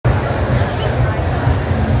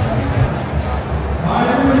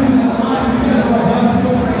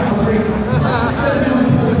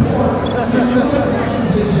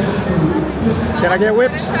Can I get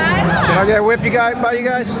whipped? Can I get whipped, by you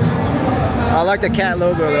guys? I like the cat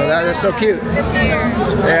logo though. That is so cute. It's weird.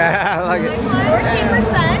 Yeah, I like it. 14%,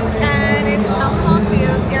 and it's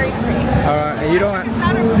alcohol-free, dairy-free. And you don't. It's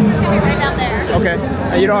gonna be right down there. Okay.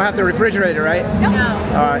 And you don't have to refrigerate it, right? No.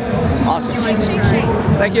 All right. Awesome. Shake, shake, shake.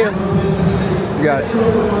 Thank you. You got it.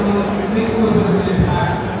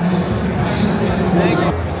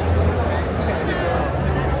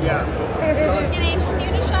 Can I interest you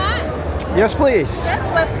in a shot? Yes, please. Yes.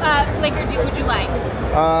 What liquor would you like?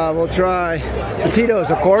 We'll try the Tito's,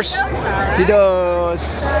 of course.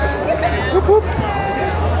 Tito's. Whoop, whoop.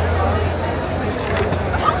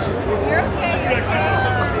 You're okay. You're okay.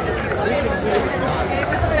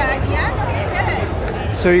 Yeah.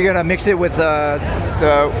 Good. So you're gonna mix it with the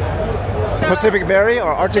Pacific berry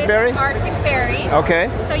or Arctic berry? Arctic berry. Okay.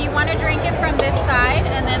 So you want to drink it from this side,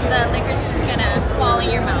 and then the liquor's just gonna fall in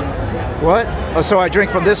your mouth. What? Oh, so I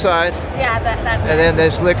drink from this side. Yeah, that's. And then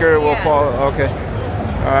this liquor will fall. Okay.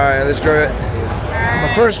 All right, let's do it. Right.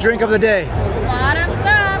 My first drink of the day. Bottoms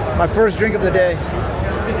up. My first drink of the day.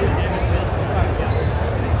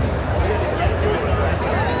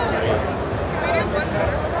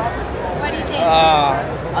 What do you think?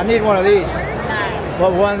 I need one of these.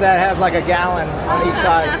 But one that has like a gallon on each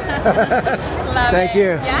side. Love Thank it.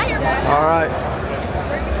 you. Yeah, you're welcome. All right.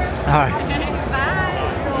 All right. Bye.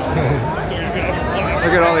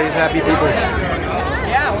 Look at all these happy people.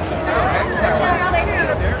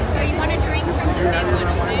 So you want to drink from the big one,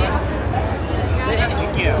 okay?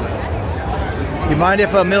 Thank you. You mind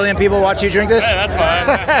if a million people watch you drink this? Yeah, that's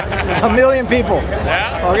fine. A million people.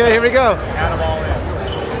 Yeah? Okay, here we go.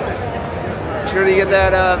 Sure to get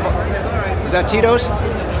that, is that Tito's?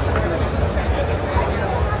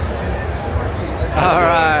 All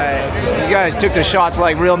right. These guys took the shots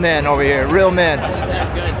like real men over here. Real men.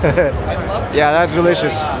 That's good. Yeah, that's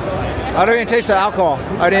delicious. I don't even taste the alcohol.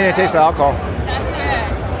 I didn't even taste the alcohol. That's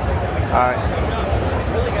good. All right.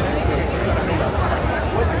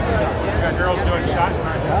 Got girls doing shots.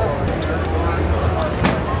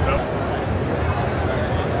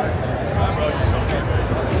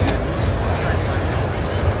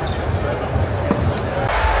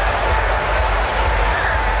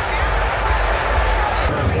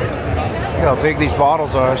 Look how big these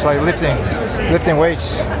bottles are. It's like lifting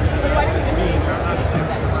weights.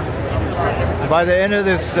 By the end of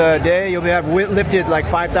this day, you'll have lifted like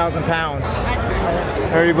 5,000 pounds.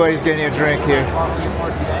 Everybody's getting a drink here.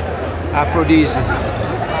 Aphrodisiac.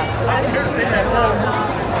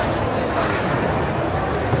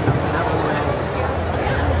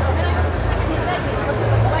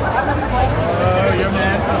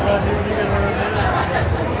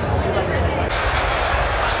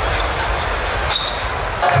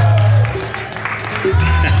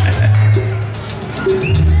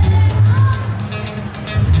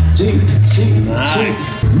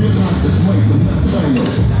 Nice.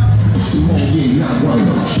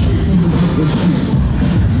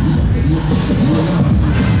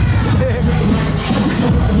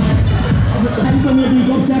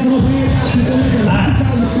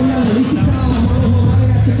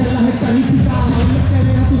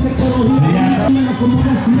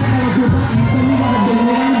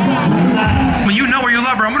 Well, you know where you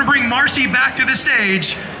love her. I'm going to bring Marcy back to the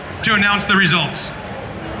stage to announce the results.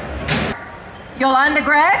 Yolanda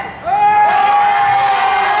Gregg.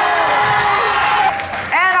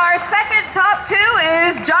 And our second top two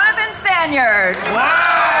is Jonathan Stanyard.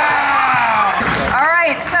 Wow! All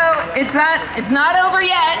right, so it's not over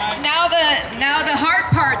yet. Now the hard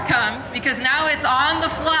part comes, because now it's on the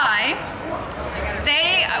fly.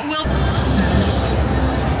 They will.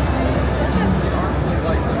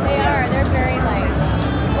 They're very like,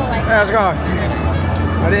 people like. How's it going?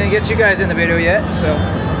 I didn't get you guys in the video yet, so.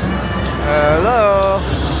 Hello.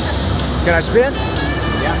 Can I spin?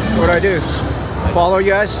 Yeah. What do I do? Follow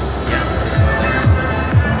you guys? Yeah.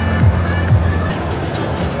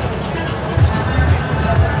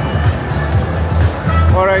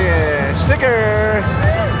 What are you? Sticker.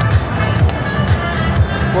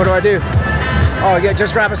 What do I do? Oh, yeah,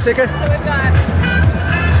 just grab a sticker? So we've got.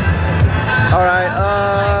 All right,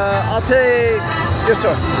 I'll take this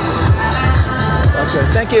one. Okay,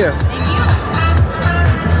 thank you. Thank you.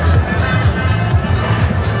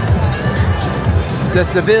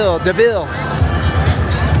 That's DeVille.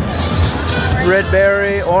 Red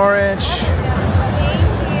berry, orange.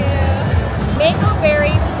 Thank you. Mango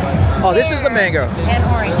berry. Oh, this is the mango. And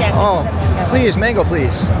orange, yes. Oh, This is the mango. please, mango,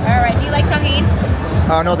 please. All right. Do you like tahini?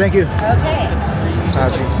 No, thank you. Okay.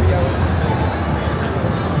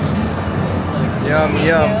 Yum,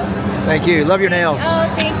 yum. Thank you. Love your nails. Oh,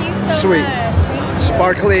 thank you so Sweet. much. Thank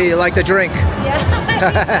Sparkly like the drink.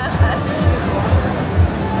 Yeah.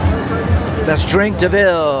 Let's drink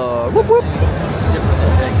DeVille. Whoop whoop.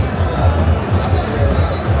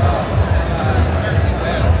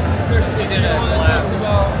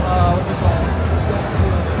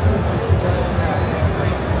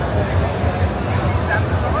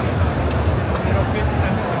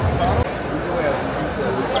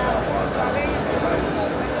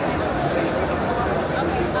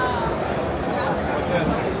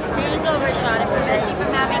 Hangover shot. It prevents you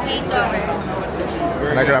from having hangovers.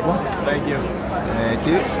 Can I grab one? Thank you. Thank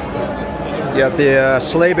you. You got the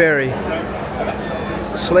slayberry.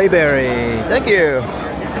 Slayberry. Thank you.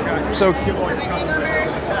 So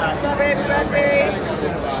Strawberry, raspberry.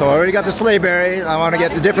 So I already got the slayberry. I want to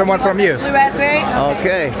get the different one from you. Blue raspberry.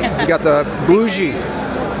 Okay. You got the bougie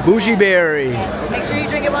berry. Make sure you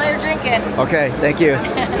drink it while you're drinking. Okay. Thank you.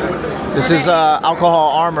 This is alcohol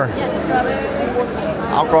armor. Yes, strawberry.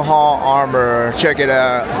 Alcohol armor. Check it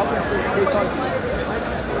out.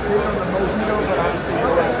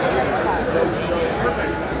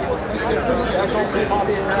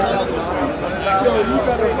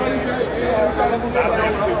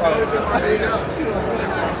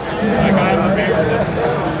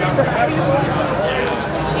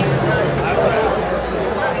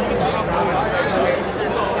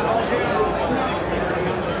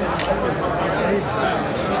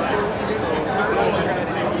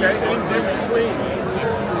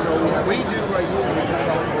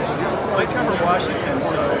 I cover Washington,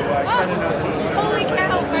 so I kind of know. Holy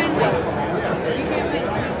cow, friendly. You can't make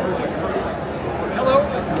Hello. I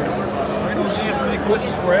don't see if any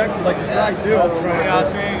questions for you. I'd like to try too.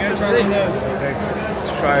 Oscar, you gonna try this?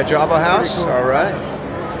 Let's try a Java House. All right.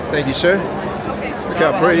 Thank you, sir. Look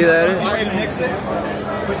how pretty that is. Mix it.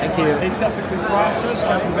 Thank you. Aseptically processed.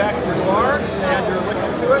 Got the back of your bar. Just add your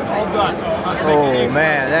liquid to it. All done. Oh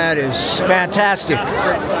man, that is fantastic.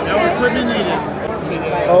 No equipment needed.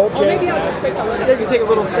 Okay. Maybe I'll just take a little. You can take a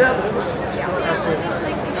little sip.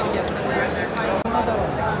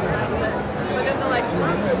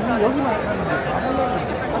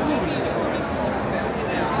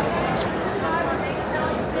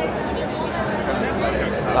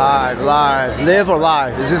 Live. Live or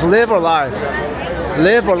live? Is this live or live?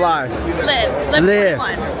 Live or live? Live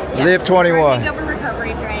 21. Live 21. Hangover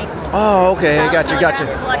recovery drink. Oh, okay. Gotcha.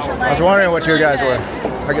 I was wondering what you guys were.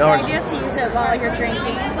 The idea is to use it while you're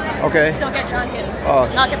drinking. Okay. Still get drunk and Oh.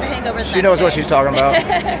 not get the hangover. She knows what she's talking about.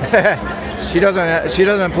 She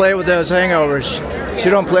doesn't play with those hangovers. She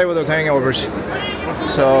don't play with those hangovers.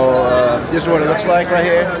 So this is what it looks like right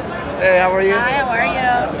here. Hey, how are you? Hi, how are you?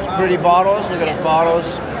 Pretty bottles. Look at those bottles.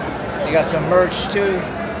 You got some merch too.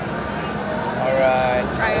 All right.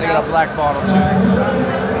 They got a black bottle too.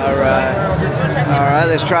 All right.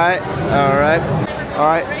 Let's try it. All right.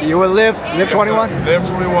 You will live 21. Live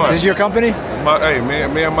 21. This is your company? It's me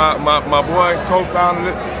and my boy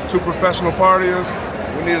co-founded it. 2 professional partiers.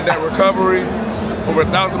 We needed that recovery. Over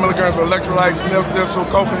 1,000 milligrams of electrolytes, milk thistle,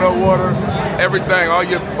 coconut water, everything, all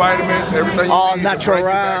your vitamins, everything you All need natural, to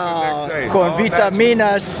bring you back the next day. con All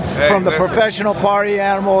vitaminas natural. from the Listen. professional party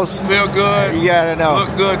animals. Feel good. You gotta know.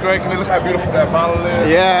 Look good drinking it. Look how beautiful that bottle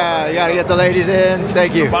is. Yeah, you gotta get the ladies in.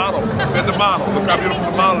 Thank you. The bottle. I said the bottle. Look how beautiful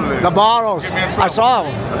the bottle is. The bottles. Get me in I trouble. saw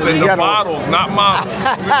them. I said the bottles, not models.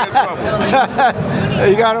 Get me in trouble.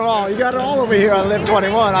 You got it all. You got it all over here on Live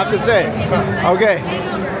 21. I have to say. Okay.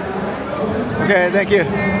 Okay. Thank you.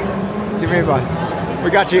 Give me a bite.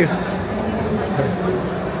 We got you.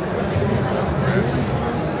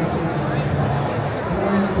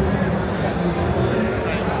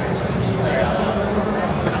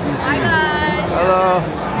 Hi guys. Hello.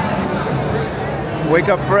 Wake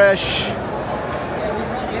up fresh.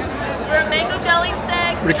 We're a mango jelly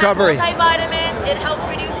stick. Recovery. We have multivitamins. It helps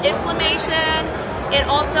reduce inflammation. It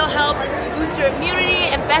also helps boost your immunity,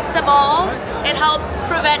 and best of all, it helps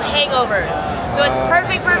prevent hangovers. So it's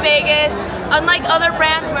perfect for Vegas. Unlike other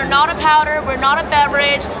brands, we're not a powder, we're not a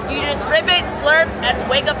beverage. You just rip it, slurp, and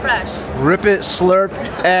wake up fresh. Rip it, slurp,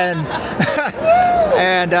 and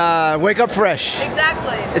and wake up fresh.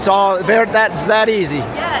 Exactly. It's all that's that easy.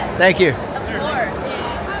 Yes. Thank you. Of course.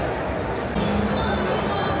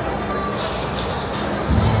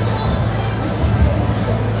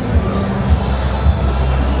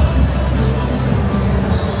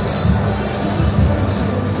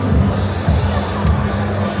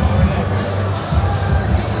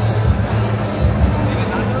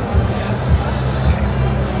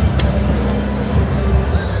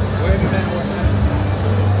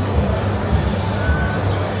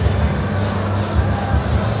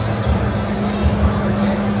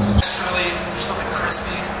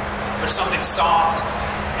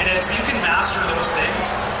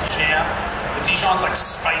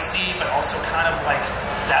 spicy, but also kind of like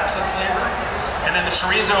depth of flavor. And then the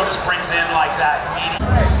chorizo just brings in like that meaty.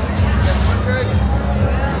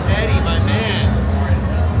 Eddie, my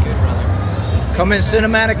man. Good brother. Come in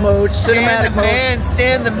cinematic mode. Cinematic mode. Man,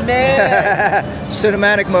 stand the man.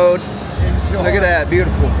 Cinematic mode. Look at that,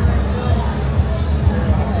 beautiful.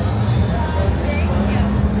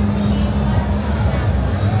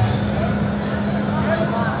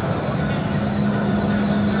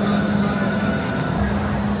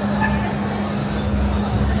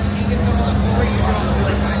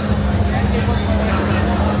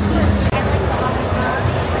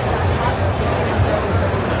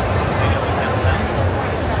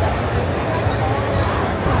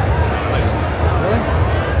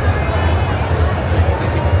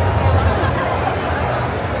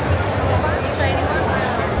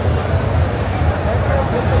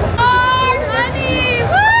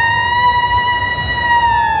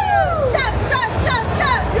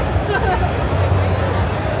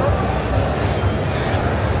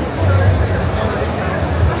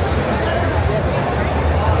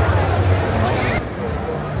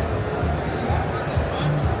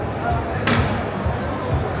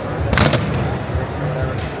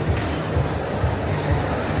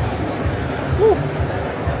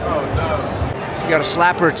 You got a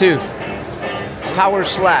slapper too. Power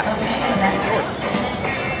slap. All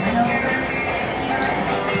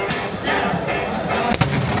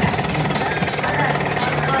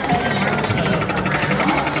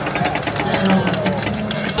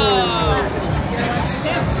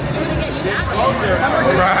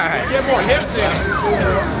right. Get more hips in.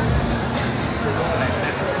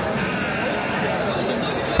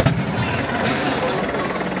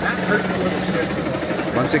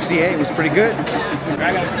 168 was pretty good.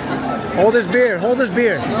 Hold his beer, hold his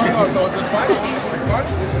beer.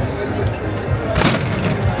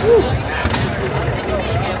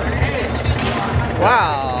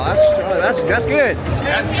 Wow, that's good.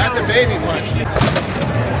 That's a baby punch.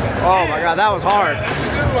 Oh my God, that was hard. That's a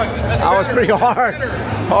good one. That was pretty hard.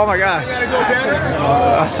 Oh my God. You gotta go better.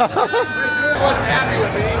 I wasn't happy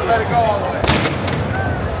with me. He let it go all the way.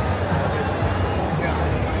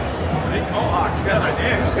 Mohawks, guys, I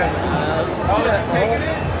did. Oh, is he taking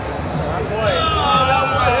it? Oh, boy. Oh, that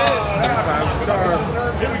one hit.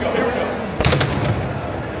 Here we go, here we go.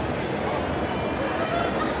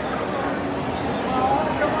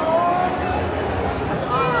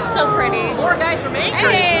 So pretty. More guys from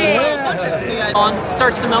Anchorage. Hey. So a bunch of you guys on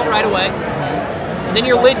starts to melt right away. And then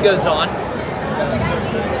your lid goes on.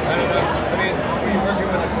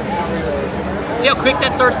 See how quick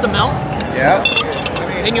that starts to melt? Yeah.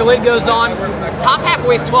 Then your lid goes on. Top half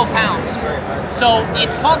weighs 12 pounds. So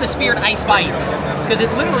it's called the Spirit Ice Vice because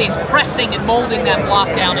it literally is pressing and molding that block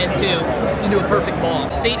down into a perfect ball.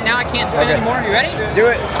 See, now I can't spin anymore. Are you ready? Do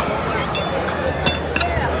it.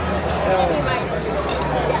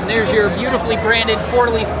 And there's your beautifully branded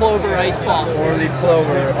 4-leaf clover ice ball. 4-leaf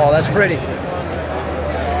clover. Oh, that's pretty.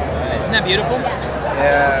 Isn't that beautiful?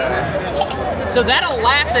 Yeah. So that'll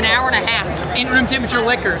last an hour and a half in room temperature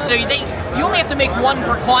liquor. So you only have to make one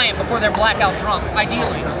per client before they're blackout drunk,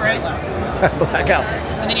 ideally, right? Blackout.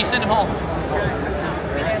 And then you send them home.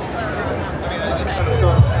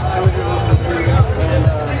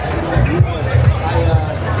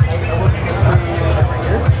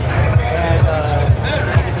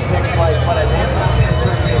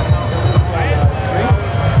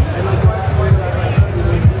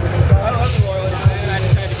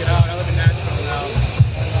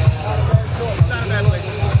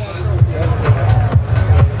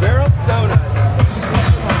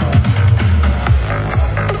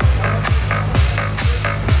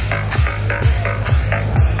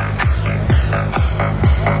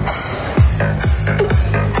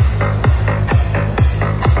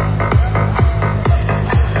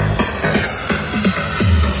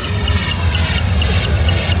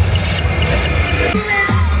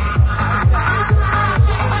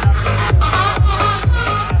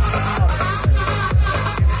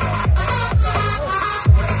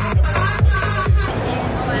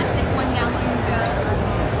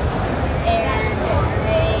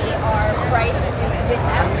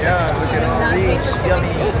 Yeah, look at all these.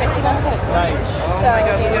 Yummy. Nice. So I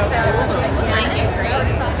do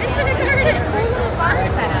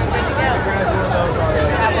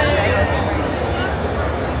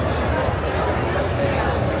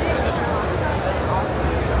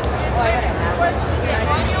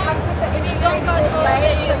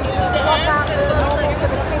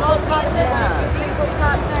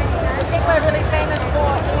The thing we're really famous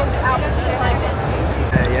for is our just like this.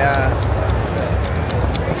 Yeah.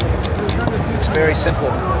 It's very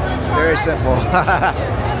simple. Very simple.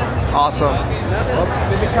 Awesome.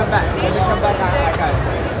 Maybe come back. The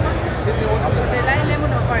lime,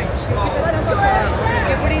 lemon, or orange. You put the top of orange,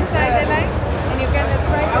 you put inside the lime, and you can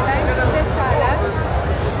spread the lime with the salads.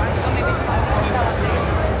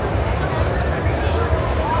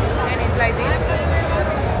 And it's like this.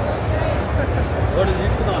 What is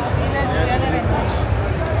this called? Peanut, onion, and orange.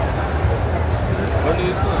 What is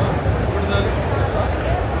this called? What is that?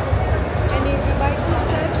 And if you buy two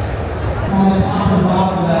sets,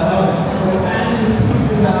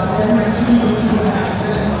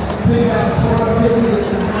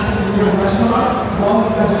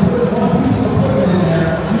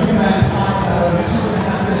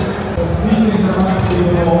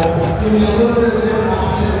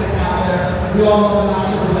 we all know the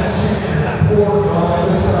nacho with that chicken and that pork and all that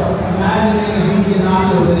good stuff. Imagine making a vegan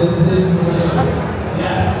nacho that is this delicious.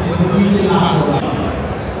 Yes, it's a vegan nacho.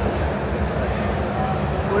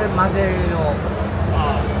 これ混ぜの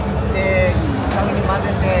で先に混ぜ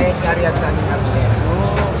てやるやつが200で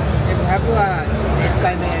100は1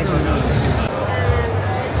回目に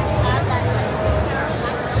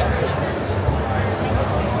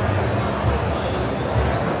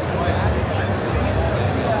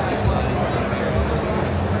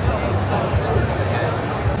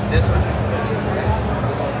This one.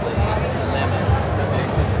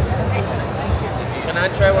 Can I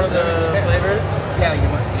try one of the flavors? Yeah, you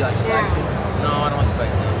want to be like spicy? No, I don't want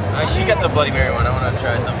spicy. I should get the Bloody Mary one. I want to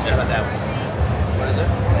try something about that one. What is it?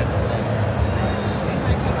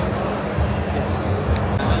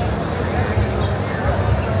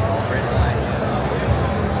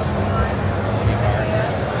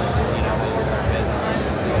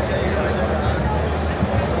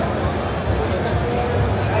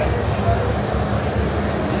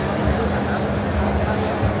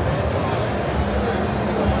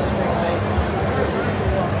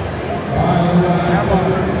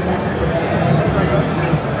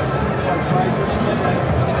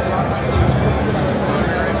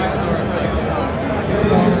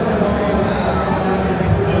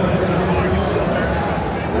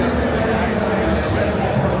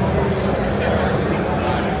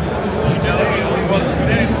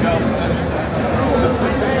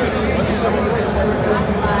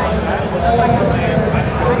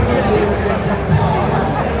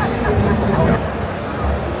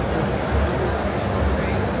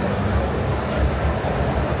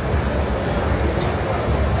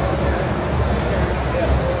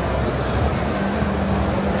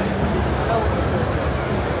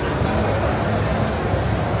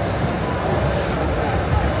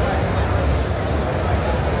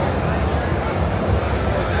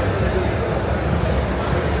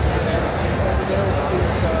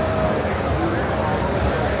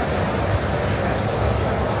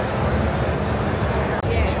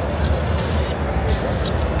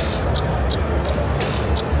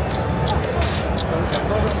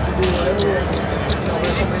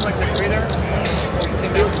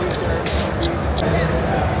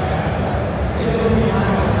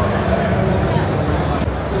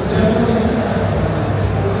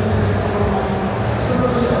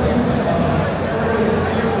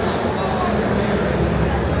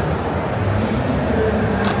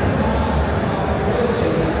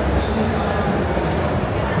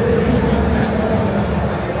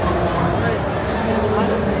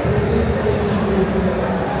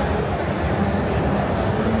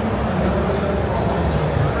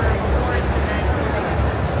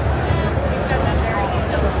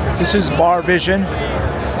 This is Bar Vision.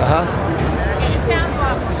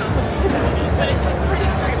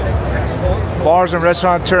 Bars and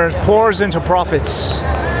restaurant turns pours into profits.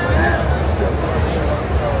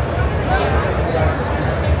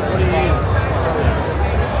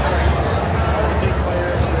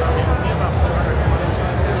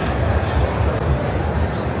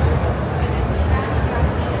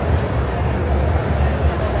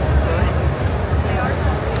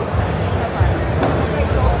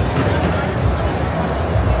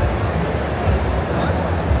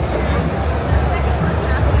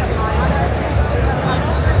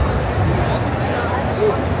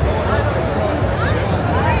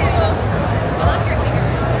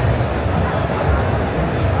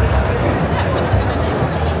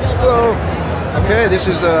 Okay, this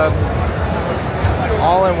is the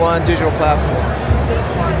all-in-one digital platform.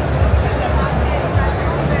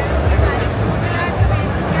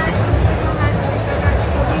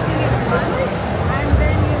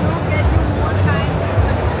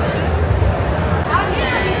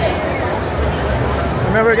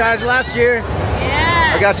 Remember guys last year?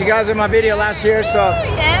 Yeah. I got you guys in my video last year, so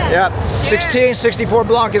yeah. Yep. 1664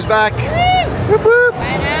 Blanc is back. Whoop, whoop.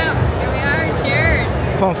 I know. Here we are. Cheers.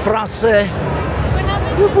 From France. All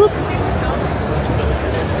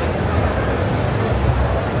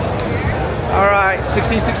right,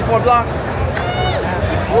 1664 block.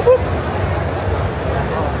 Whoop, whoop.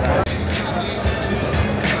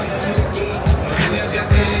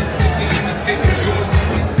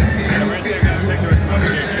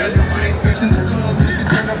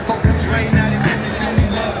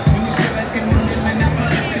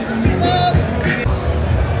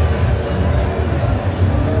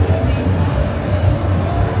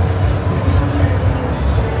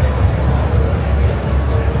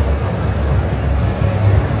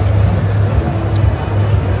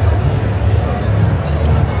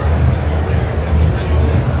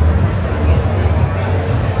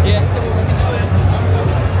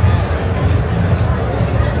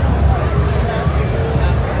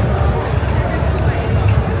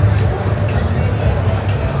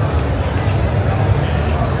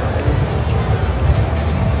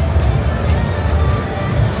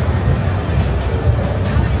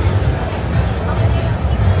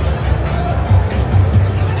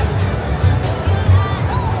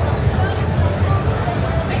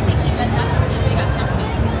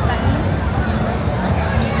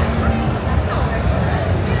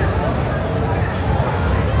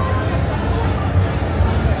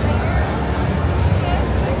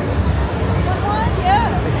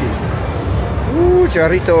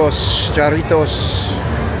 Charritos, charritos.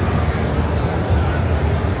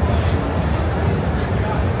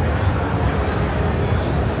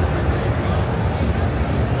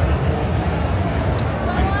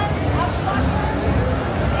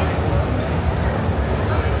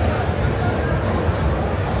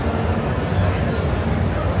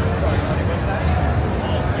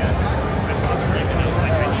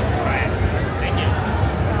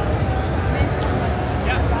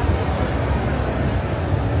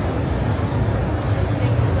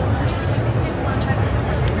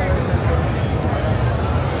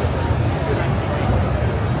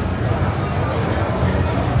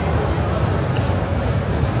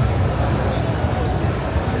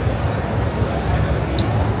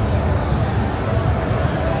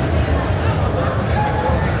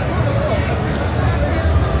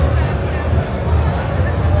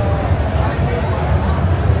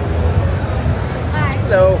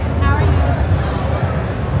 Hello. How are you?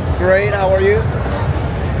 Great, how are you?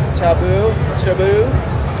 Taboo, taboo.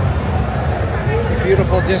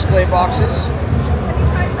 Beautiful display boxes.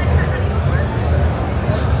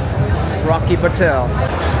 Rocky Patel.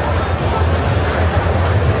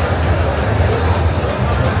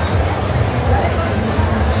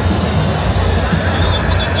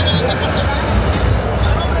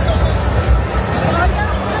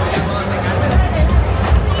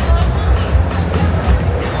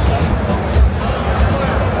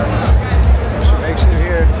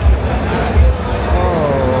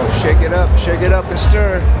 Shake it up and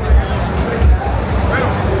stir.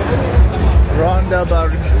 Ronda Bar.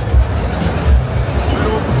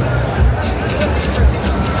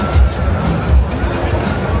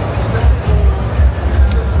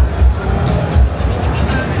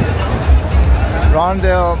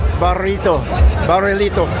 Ronda Barrilito.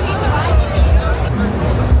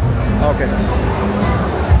 Okay.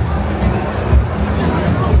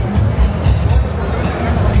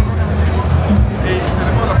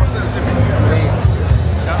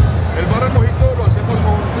 El bar and mojito lo hacemos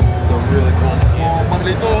con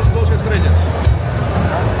barrilito 2 estrellas.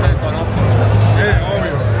 Eso, ¿no? Sí,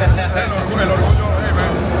 obvio. Es el orgullo,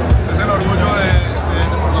 es el orgullo de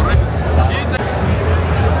Puerto Rico.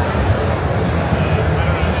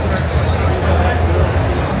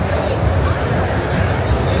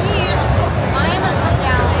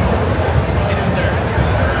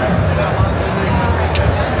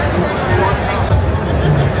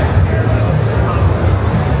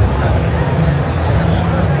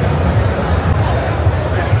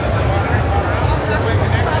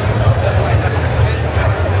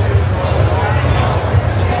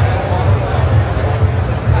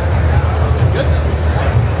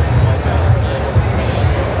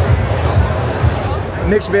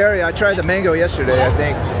 Mixed berry. I tried the mango yesterday, I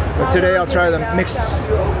think, but today I'll try the mixed.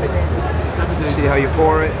 See how you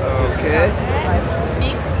pour it. Okay.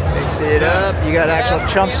 Mix it up. You got actual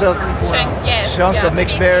chunks of of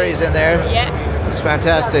mixed berries in there. Yeah. It's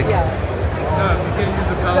fantastic. So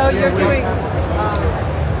you're doing.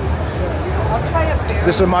 I'll try a berry.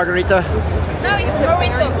 This is a margarita. No, it's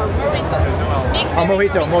mojito. Mixed A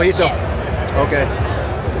mojito. Yes. Okay.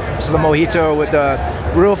 This is the mojito with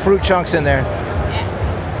real fruit chunks in there.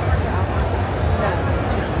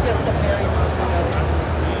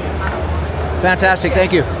 Fantastic,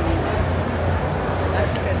 thank you.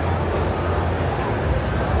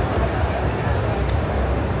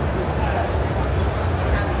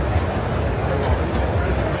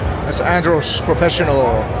 Andros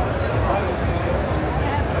Professional.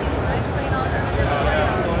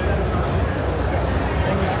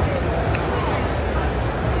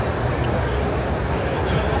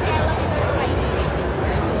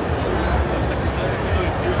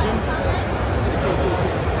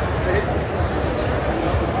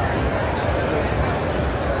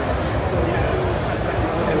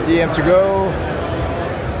 DM to go.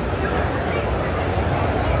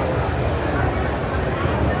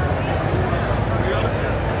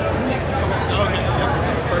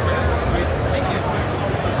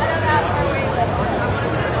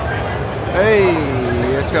 Hey,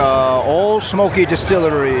 it's Old Smoky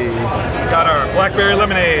Distillery. We got our blackberry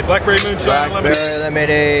lemonade, blackberry moonshine Blackberry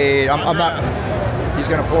lemonade. I'm not. He's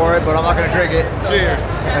gonna pour it, but I'm not gonna drink it. Cheers.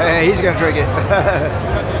 Hey, he's gonna drink it.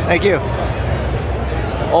 Thank you.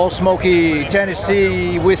 Old Smoky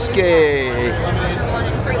Tennessee whiskey.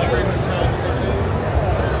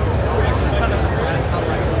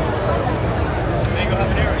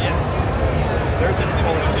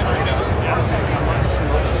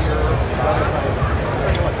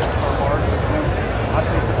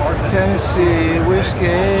 Tennessee whiskey.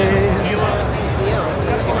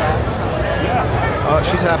 Oh,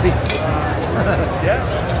 she's happy.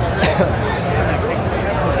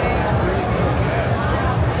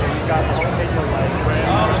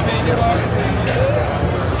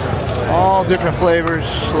 All different flavors,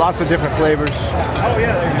 lots of different flavors. Oh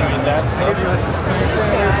yeah, they're doing that.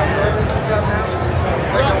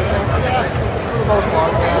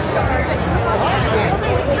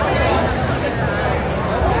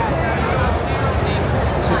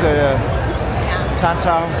 This is a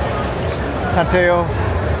Tanteo.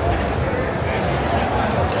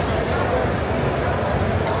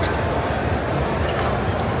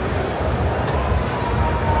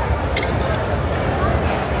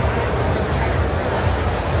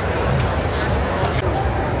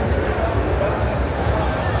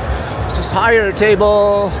 This is Higher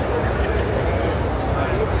Table.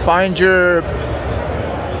 Find your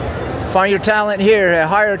talent here at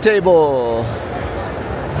Higher Table.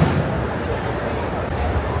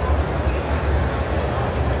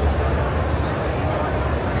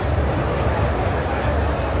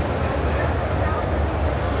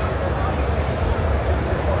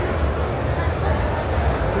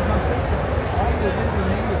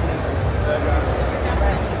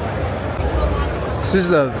 This is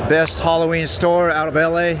the best Halloween store out of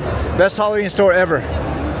LA. Best Halloween store ever.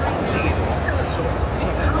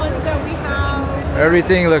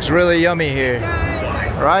 Everything looks really yummy here,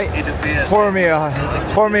 right? Pour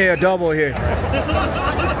me a double here.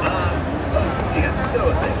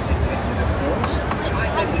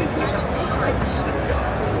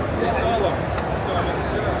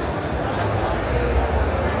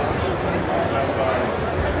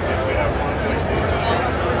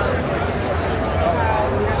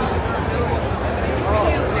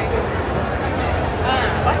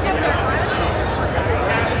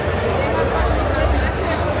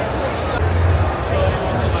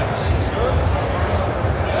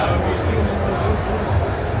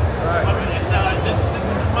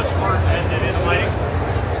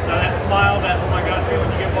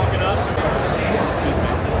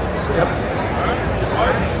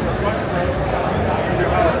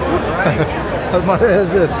 What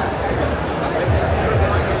is this?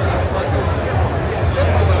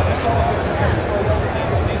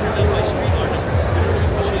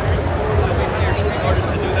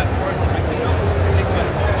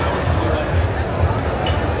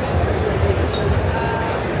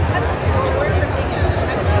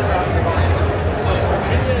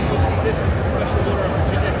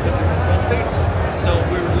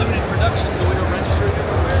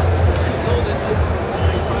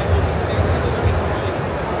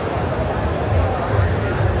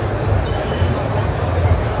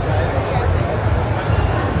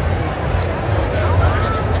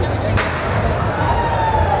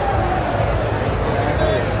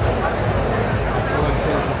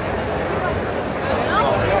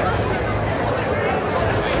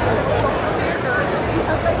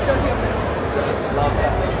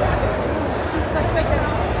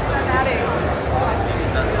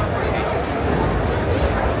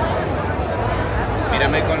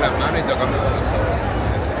 Mírame con las manos y tócame con los ojos.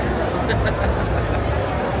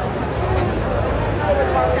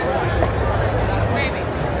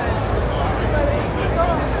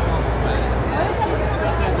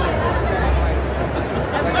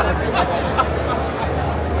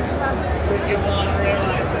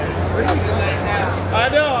 I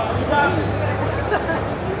know.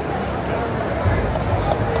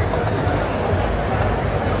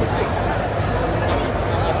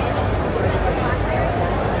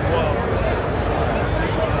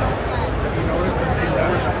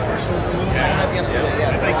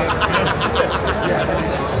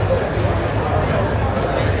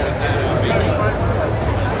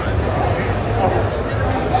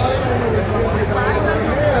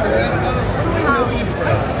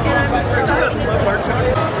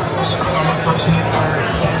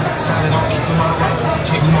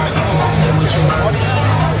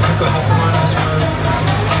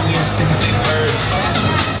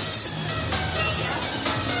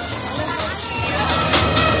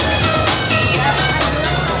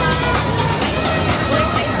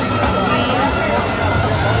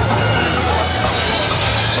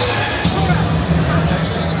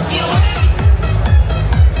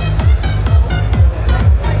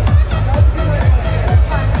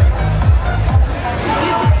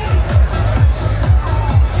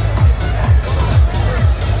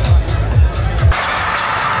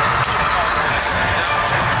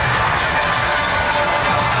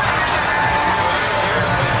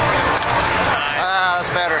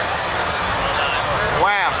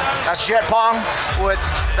 That's Jet Pong with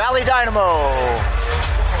Valley Dynamo.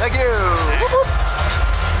 Thank you. Whoop, whoop.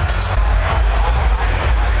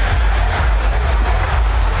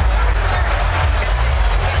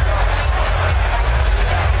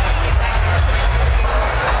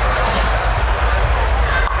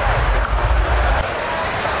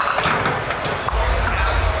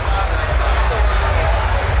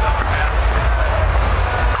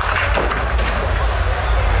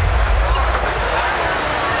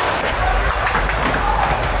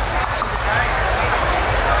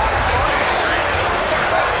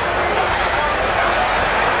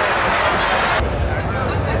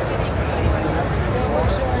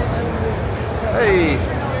 Hey.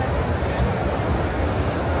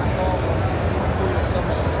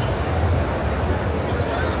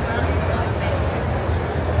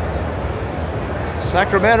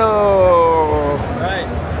 Sacramento. Right.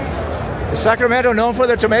 Is Sacramento known for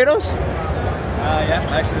their tomatoes? Yeah,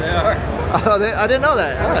 actually they are. Oh, I didn't know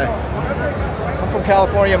that. Oh. I'm from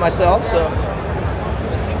California myself, so.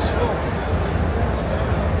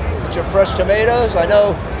 Get your fresh tomatoes. I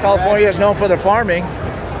know California is known for their farming.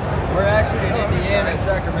 We're actually in Indiana, and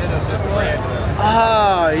Sacramento's just a brand.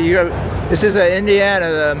 Ah, this is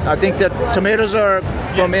Indiana. I think that tomatoes are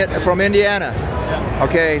from Indiana. Yeah.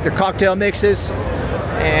 Okay, the cocktail mixes,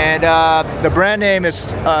 and the brand name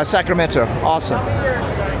is Sacramento. Awesome.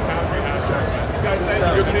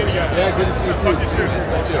 Yeah, good to see you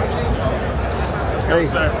too. Hey,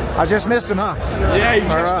 I just missed him, huh? Yeah, you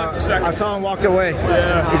just left a second. I saw him walk away.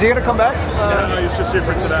 Yeah. Is he gonna come back? No, he's just here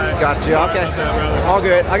for today. Gotcha. Sorry Okay. about that, brother. All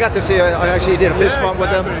good. I got to see. I actually did a fist bump with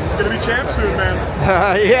him. He's gonna be champ soon, man.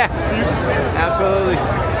 Yeah. Absolutely.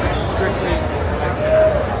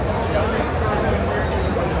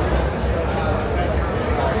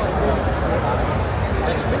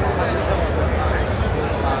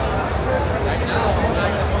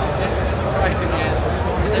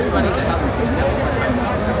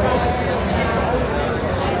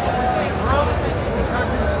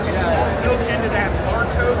 Built into that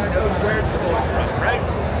barcode knows where it's going from, right?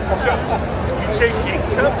 So you take a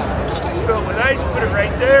cup, fill it with ice, put it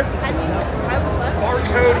right there.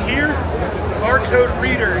 Barcode here, barcode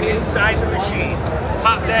reader inside the machine.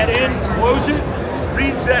 Pop that in, close it,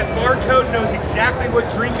 reads that barcode, knows exactly what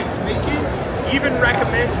drink it's making, even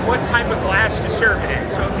recommends what type of glass to serve it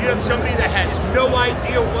in. So if you have somebody that has no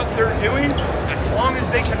idea what they're doing, as long as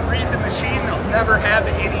they can read the machine, they'll never have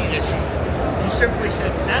any issues. You simply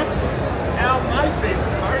hit next. Now my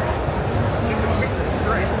favorite part, you get to pick the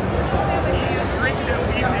string. The string that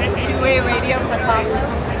we made. Two-way radio for coffee.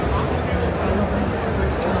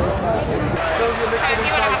 So if you want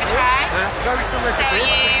to have a try, so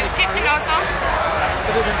you dip the nozzle,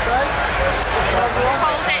 Put it inside.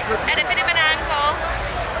 hold it at a bit of an angle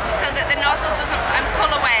so that the nozzle doesn't pull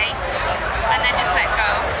away, and then just let go.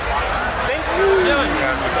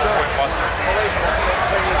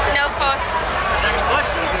 No fuss.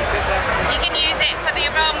 You can use it for the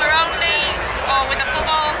aroma only, or with a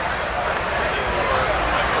bubble.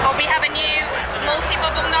 Or we have a new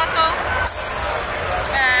multi-bubble nozzle.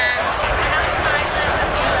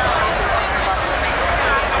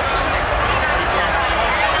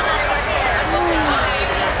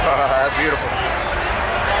 That's beautiful.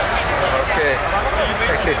 Okay.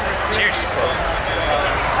 Thank you. Cheers.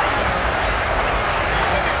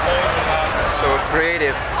 So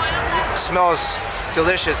creative. Smells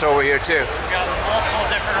delicious over here too. We've got multiple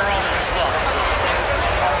different aromas as well.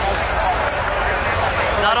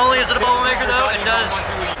 Not only is it a bubble maker though, it does.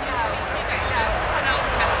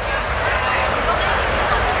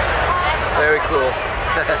 Very cool.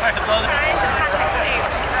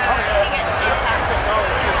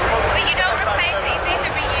 But you don't replace these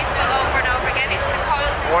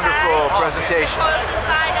presentation.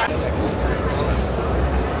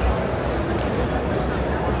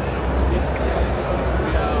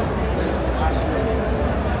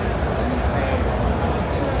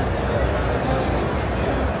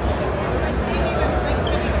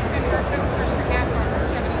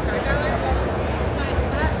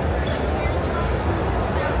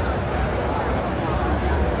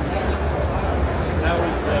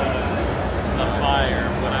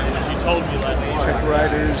 Check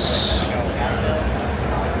riders.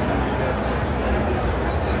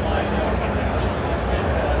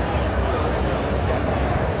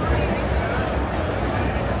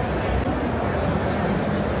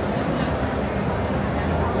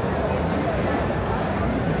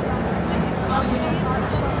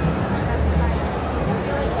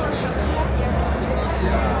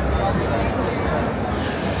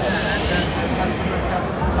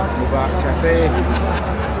 Bar Cafe.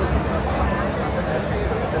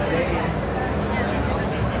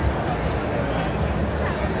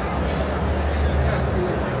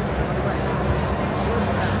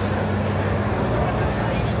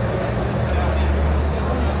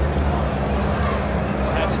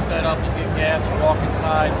 Set up, you get gas, you walk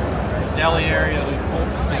inside. It's deli area. We put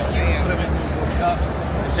them in little cups.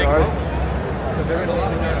 And take them. Because they're in a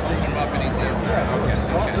lot of guys open up and eat the inside.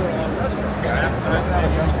 Also on restaurants.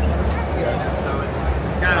 So it's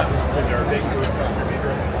kind of a big food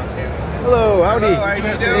distributor in Montana. Hello, howdy. Hello, how you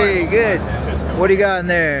doing? Hey, good. What do you got in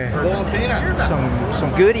there? Boiled peanuts.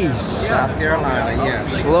 Some goodies. South Carolina,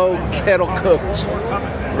 yes. Slow kettle cooked.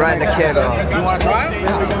 Right in the kettle. You want to try them?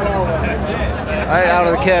 Right out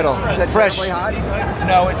of the kettle. Is that fresh? Hot?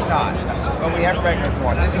 No, it's not. But we have a regular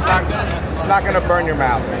one. This is not. It's not going to burn your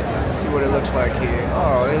mouth. Let's see what it looks like here.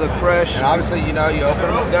 Oh, they look fresh. And obviously, you know, you open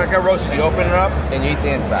them. They're like a roasted. You open it up, and you eat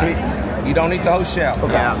the inside. You don't eat the whole shell.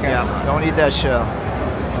 Okay. Yeah. Don't eat that shell.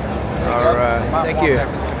 All right. Thank you.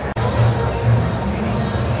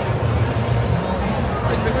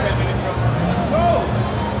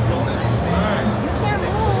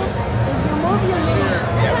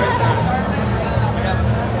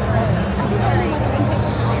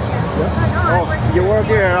 Oh, you work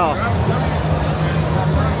here at all?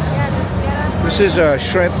 This is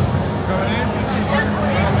shrimp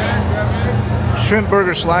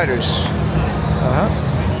burger sliders.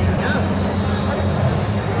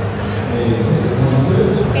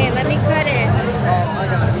 Okay, let me cut it. Oh, I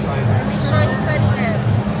gotta try that. Make sure you cut it.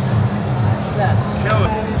 That's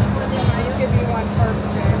killer. I'll give you one first.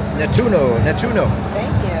 Natuno.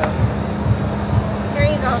 Thank you. Here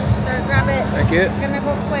you go. Sir, grab it. Thank you. It's gonna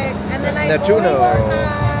go quick. And then That's I Natuno. also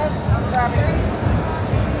have strawberries.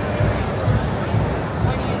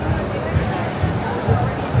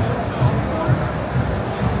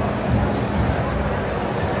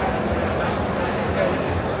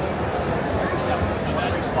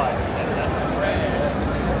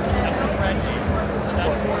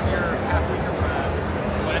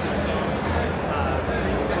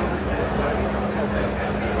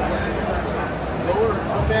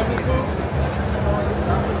 Family food?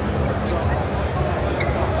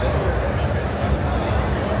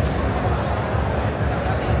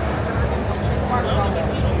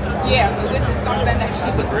 Yeah, so this is something that she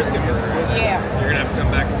It's a brisket burger. Yeah. You're gonna have to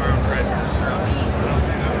come back tomorrow and try some strawberries.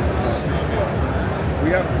 We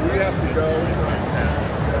have to go.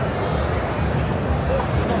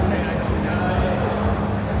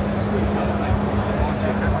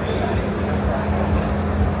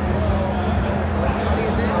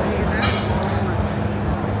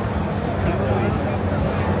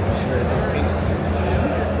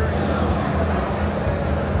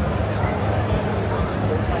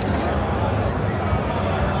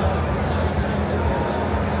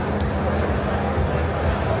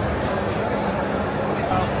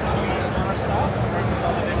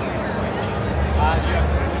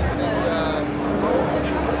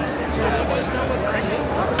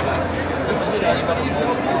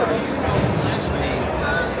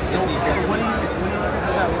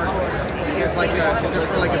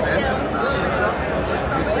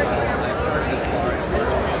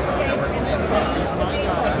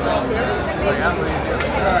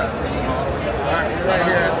 Right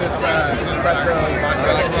here at this espresso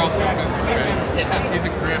he's a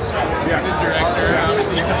crib. Yeah. The director.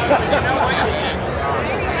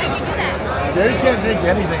 Gary can't drink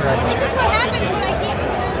anything right now. This is what happens when I get.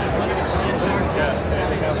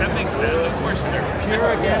 That makes sense. Of course, they're pure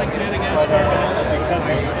organic Madagascar vanilla because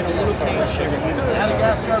it's a little cane sugar.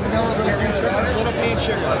 Madagascar vanilla, little cane sugar, little cane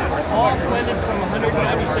sugar, all blended from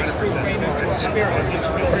 196 proof grain into a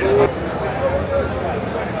spirit.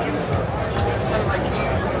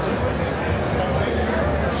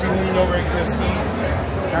 over at this heat.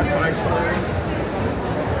 That's what I story.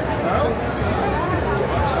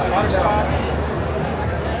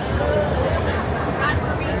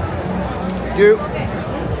 You.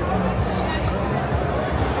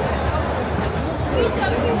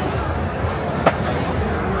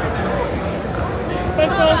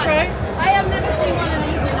 Thanks for the try. I have never seen one of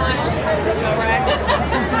these in Ireland. All right.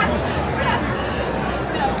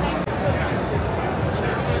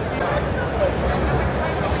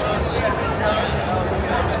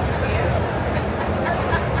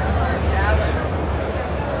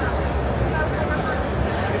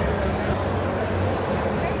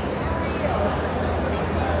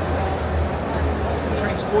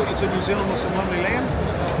 Transport you to New Zealand with some lovely lamb.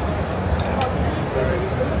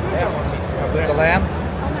 It's a lamb?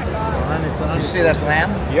 Did you say that's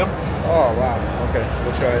lamb? Yep. Oh, wow. Okay,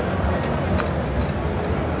 we'll try it.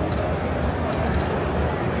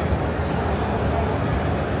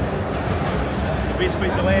 The best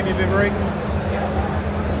piece of lamb you've ever eaten?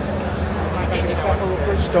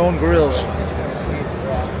 Stone grills.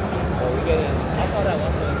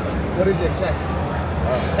 What is it, Zach?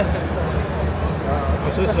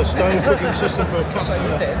 Is this a stone cooking system for a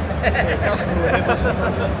customer? For a customer who have this in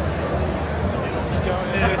front of them? Just go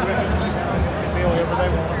ahead with it. Be whatever they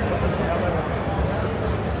want.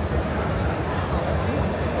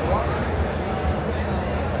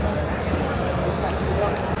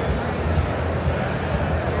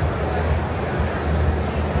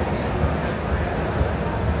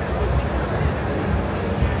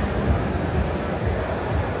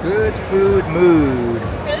 Good food mood.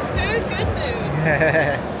 Good food, good mood.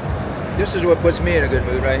 This is what puts me in a good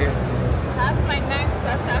mood right here. That's my next.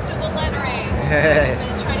 That's after the lettering. I'm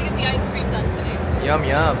going to try to get the ice cream done today. Yum,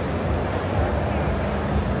 yum.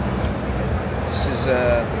 This is,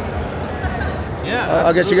 yeah.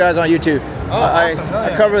 I'll get you guys on YouTube. Oh, awesome.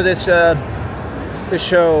 I cover this this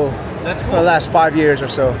show That's cool. for the last 5 years or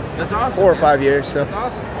so. That's awesome. 4 or 5 years. So That's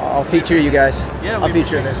awesome. I'll feature you guys. Yeah, I'll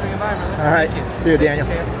feature you. All right. See you, Daniel.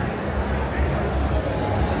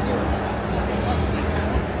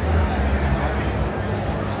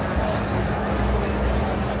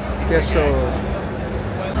 Yes, so.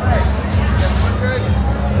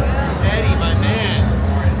 Eddie, my man.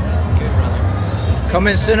 Come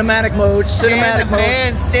in cinematic mode. Cinematic mode.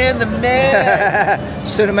 Man, stand the man.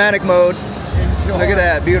 Cinematic mode. Look at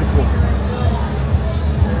that, beautiful.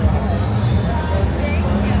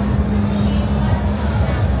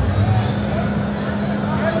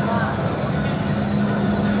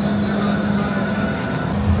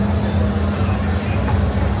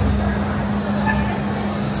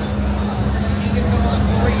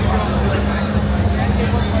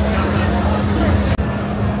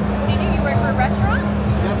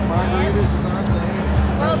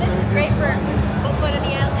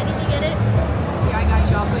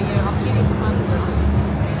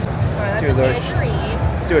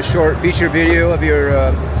 Do a short feature video of your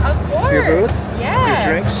your booth, yes.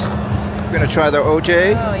 your drinks. We're gonna try the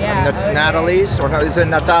OJ, yeah, and OJ. Natalie's, or no, is it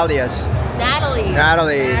Natalia's? Natalie's,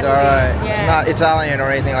 all right. Yeah. It's not Italian or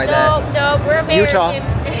anything like that. No, we're American. Utah.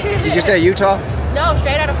 Did you say Utah? No,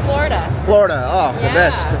 straight out of Florida. Florida. Oh, the Yeah.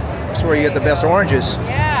 best. That's where you get the best oranges.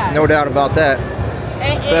 Yeah. No doubt about that.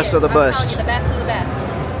 Best of the I'm best. telling you, the best of the best.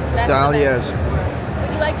 Dahlias.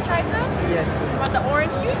 Would you like to try some? Yes. You want the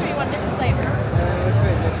orange juice or you want a different flavor?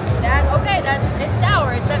 It's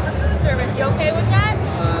sour. It's meant for food service. You okay with that?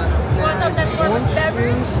 You want something that's more of a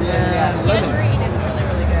beverage? Yeah. Tangerine is really,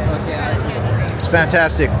 really good. Okay. Try the tangerine. It's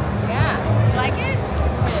fantastic. Yeah. You like it?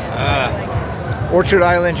 Yeah. I like it. Orchard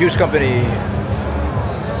Island Juice Company.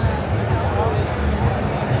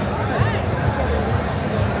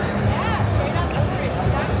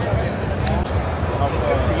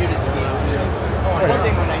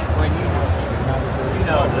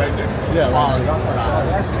 Yeah,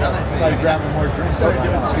 that's another thing. So you grabbing more drinks. So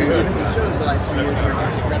doing some shows the last 3 years where you're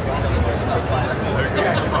repping some of their stuff.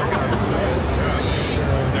 They're actually marketing.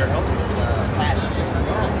 They're helping. Last year.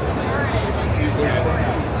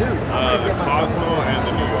 The Cosmo and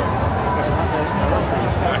the New York.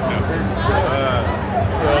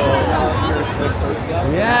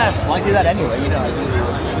 Yes. Well, I do that anyway, you know.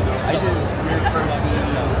 I do protein.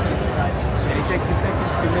 And it takes 2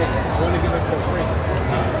 seconds to make. I want to give it for free.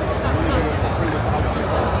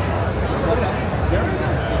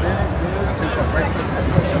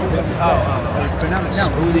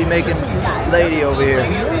 Smoothie making lady over here.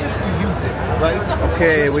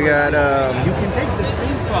 Okay, we got You can take the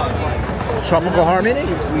same product. Tropical Harmony?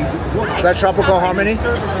 Is that Tropical Harmony?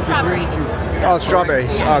 Oh, strawberries.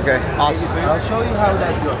 Okay, awesome. I'll show you how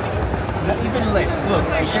that goes. Even less. Look.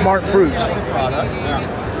 Smart fruit. Product.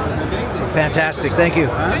 Fantastic. Thank you. You're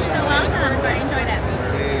so welcome. I enjoyed it.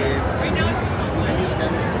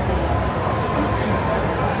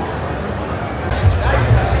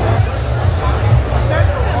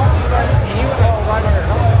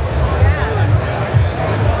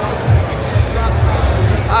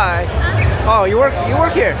 Hi. Oh, you work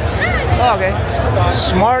here? Oh, okay.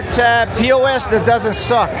 Smart tab POS that doesn't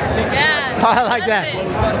suck. Yeah. I like that.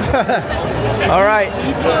 All right.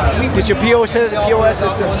 Get your POS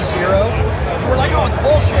systems. We're like, oh, it's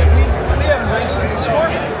bullshit. We haven't drank since this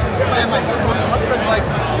morning. And my friend's like,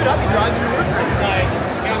 dude, I'll be driving to work every day.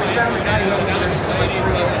 So we found the guy who had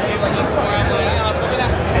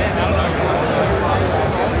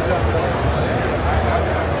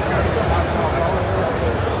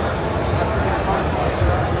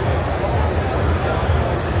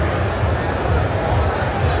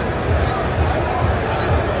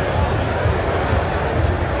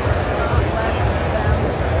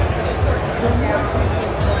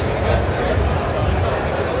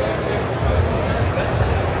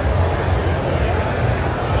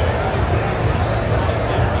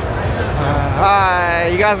Hi,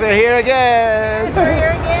 you guys are here again. We're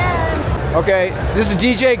here again. Okay, this is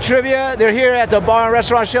DJ Trivia. They're here at the Bar and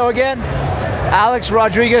Restaurant Show again. Alex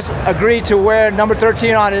Rodriguez agreed to wear number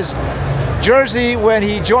 13 on his jersey when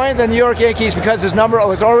he joined the New York Yankees because his number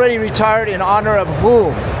was already retired in honor of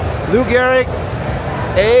whom? Lou Gehrig,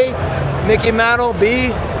 A, Mickey Mantle,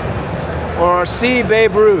 B, or C,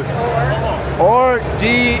 Babe Ruth, or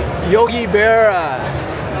D, Yogi Berra.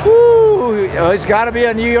 Woo! It's got to be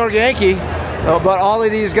a New York Yankee, but all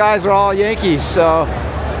of these guys are all Yankees. So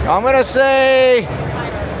I'm gonna say,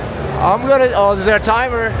 oh, is there a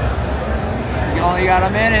timer? You only got a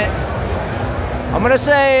minute. I'm gonna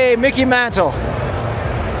say Mickey Mantle.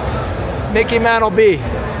 Mickey Mantle B.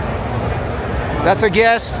 That's a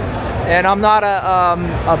guess, and I'm not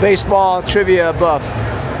a baseball trivia buff.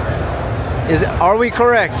 Are we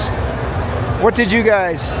correct? What did you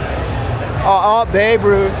guys? Oh, Babe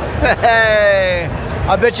Ruth. Hey,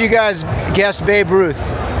 I bet you guys guessed Babe Ruth.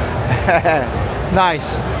 Nice.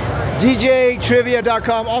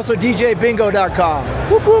 DJtrivia.com, also DJbingo.com.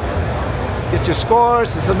 Whoop whoop. Get your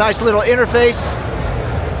scores. It's a nice little interface.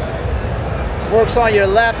 Works on your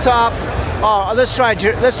laptop. Oh, let's try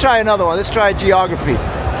another one. Let's try geography.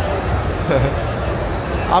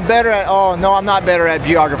 I'm better at, oh no, I'm not better at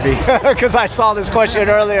geography because I saw this question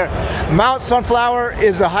earlier. Mount Sunflower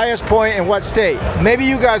is the highest point in what state? Maybe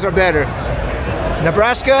you guys are better.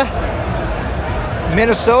 Nebraska,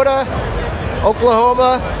 Minnesota,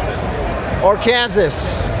 Oklahoma, or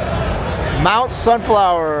Kansas? Mount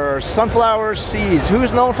Sunflower, sunflower seeds.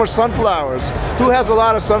 Who's known for sunflowers? Who has a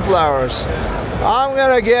lot of sunflowers? I'm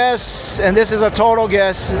gonna guess, and this is a total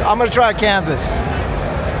guess, I'm gonna try Kansas.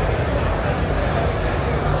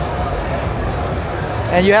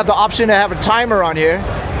 And you have the option to have a timer on here.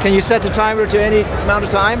 Can you set the timer to any amount of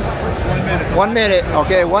time? It's 1 minute. 1 minute,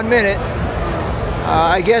 okay, 1 minute.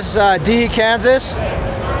 I guess D, Kansas.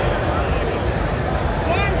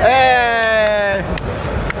 Hey!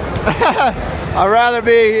 I'd rather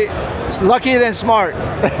be lucky than smart.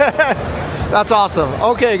 That's awesome.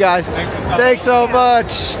 Okay, guys. Thanks so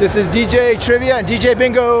much. This is DJ Trivia and DJ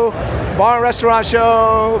Bingo, Bar and Restaurant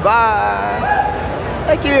Show. Bye.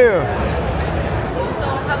 Thank you.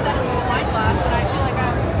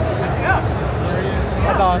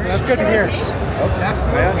 That's awesome. That's good to hear.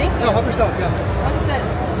 Absolutely. Thank you. No, help yourself. Yeah. What's this?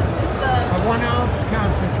 This is just the... A 1 ounce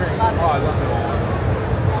concentrate. Love it. Oh, I love it.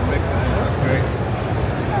 Mix it in. That's great.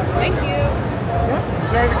 Thank you. Yeah.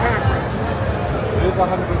 Enjoy the conference. It is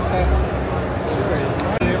 100%.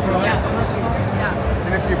 Yeah.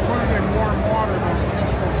 And if you put it in warm water, those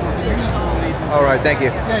crystals will dissolve. All right, thank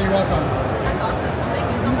you. Yeah, you're welcome. That's awesome. Well,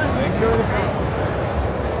 thank you so much. Thanks for the conference.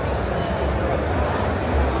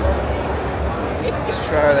 Let's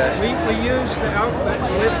try that. We use the outlet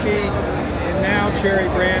whiskey and now cherry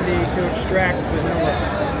brandy to extract vanilla.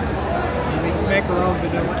 And we can make our own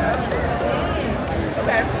vanilla extract.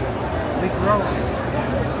 Okay. We grow it.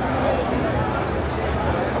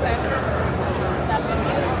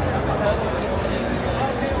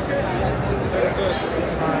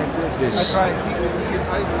 My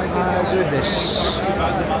goodness.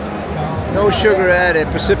 No sugar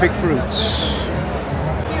added, Pacific fruits.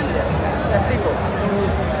 Te explico.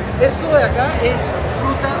 Esto de acá es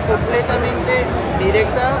fruta completamente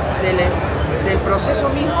directa del proceso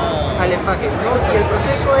mismo al empaque, ¿no? Y el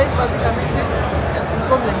proceso es básicamente un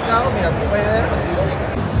condensado, mira, como puedes ver.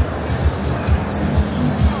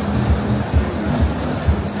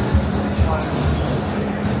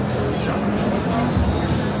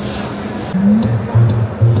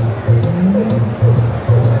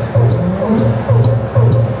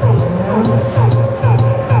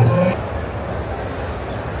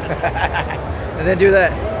 then do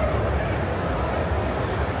that.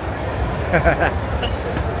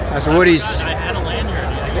 That's Woody's. I had a lanyard.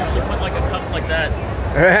 I usually put like a cup like that.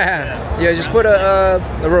 Yeah, just put a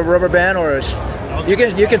rubber band or you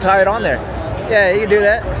can tie it on there. Yeah, you can do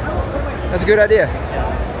that. That's a good idea.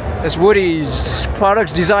 That's Woody's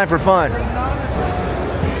products designed for fun.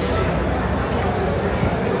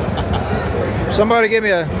 Somebody give me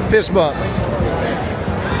a fist bump.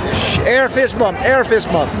 Air fist bump. Air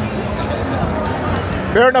fist bump.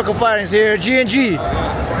 Bare knuckle fighting's here. G&G.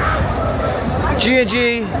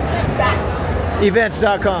 G&G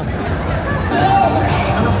events.com.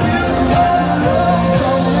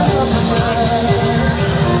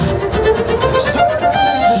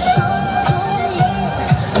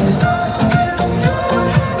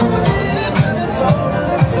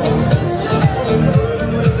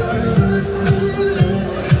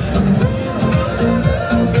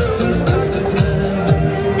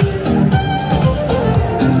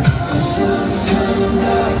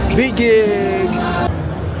 Big gig.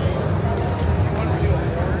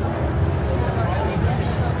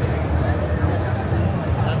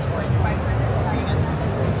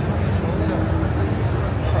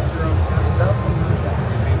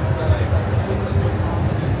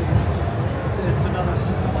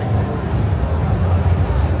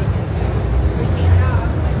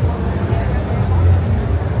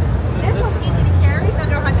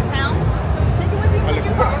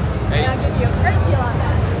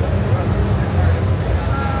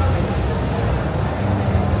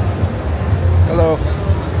 Hello,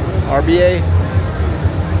 RBA.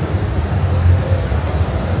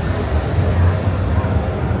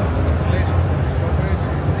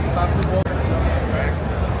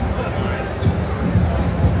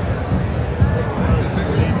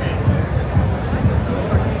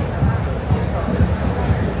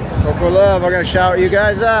 Coco Love, I gotta shout you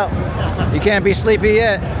guys out. You can't be sleepy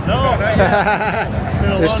yet. No, not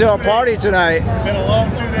yet. There's still a party tonight. Been a long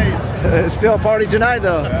 2 days. It's still a party tonight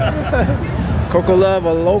though. Coco Love,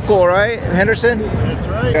 a local, right? Henderson? That's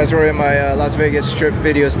right. You guys were in my Las Vegas strip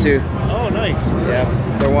videos too. Oh, nice. Yeah,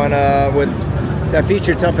 the one with that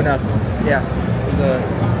featured Tough Enough. Yeah,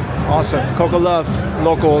 awesome. Coco Love,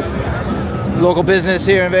 local business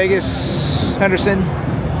here in Vegas, Henderson.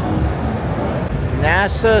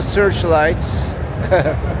 NASA searchlights.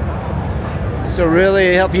 So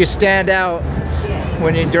really help you stand out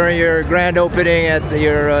when during your grand opening at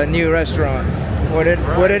your new restaurant.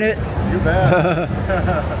 Wouldn't it? You bet.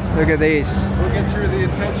 Look at these. We'll get you the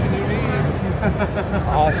attention you need.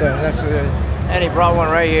 Awesome. That's good. And he brought one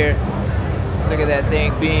right here. Look at that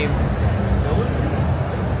thing beam.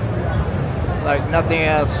 Like nothing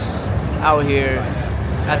else out here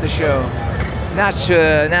at the show.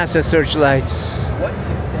 NASA searchlights. What?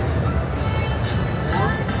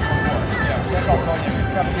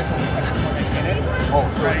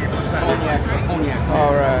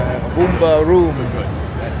 All right, Boomba Room.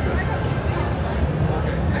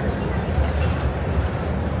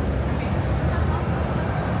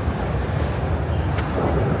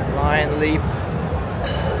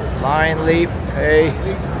 Lion Leap. Hey,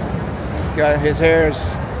 got his hair's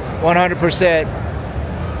 100%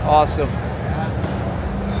 awesome.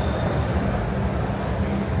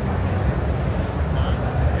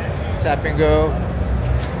 Tap and go.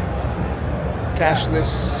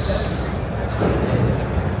 Cashless.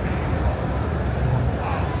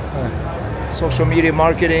 Social media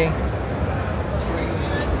marketing.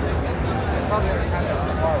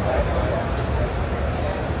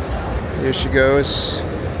 Here she goes.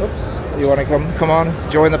 Oops. You want to come on,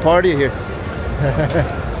 join the party here.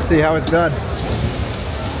 See how it's done.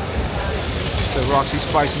 The Roxy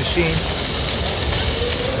Spice machine.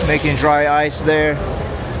 Making dry ice there.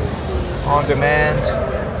 On demand.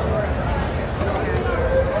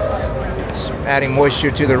 Just adding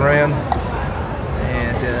moisture to the rim.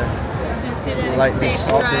 And lightly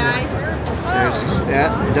salted. There's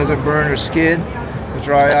that. It doesn't burn her skin. The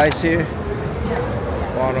dry ice here.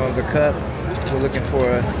 Bottom of the cup. We're looking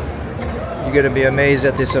for you're gonna be amazed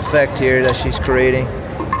at this effect here that she's creating.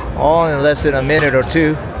 All in less than a minute or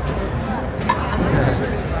two.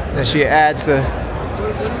 Then she adds the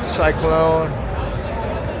cyclone.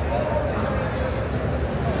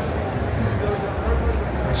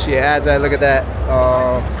 And she adds that, look at that.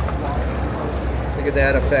 Look at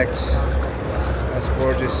that effect. That's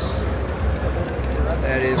gorgeous.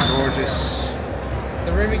 That is gorgeous.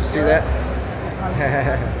 The remix. See that?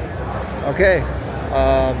 Okay.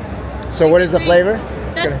 So what is the flavor?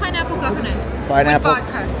 That's pineapple coconut. Pineapple. With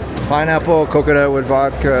vodka. Pineapple coconut with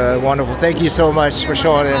vodka. Wonderful. Thank you so much for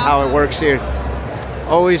showing it how it works here.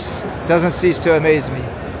 Always doesn't cease to amaze me.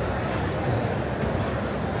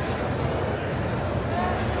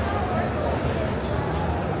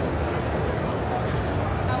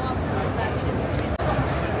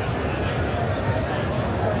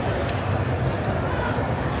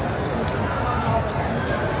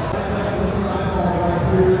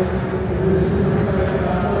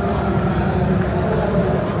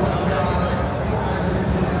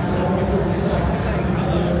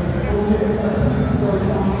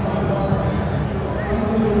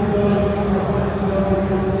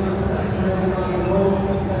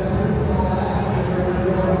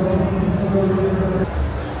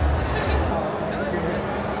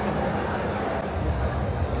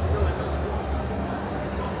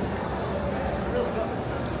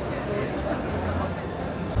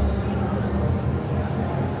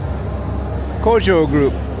 Kojo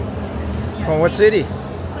Group. From what city?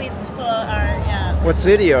 Please follow our, yeah. What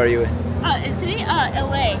city are you in? City?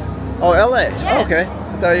 LA. Oh, LA. Yes. Okay. I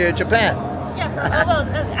thought you were in Japan. Yeah,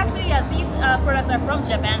 actually, yeah, these products are from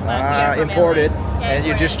Japan, but we are from Imported. LA. Yeah, And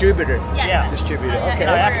you imported. distributor. Yeah. Distributor. Okay.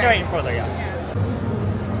 No, actually importer, yeah.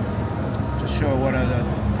 Just show what are the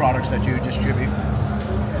products that you distribute.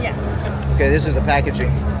 Yeah. Okay, this is the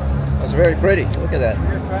packaging. That's very pretty. Look at that.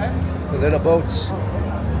 The little boats.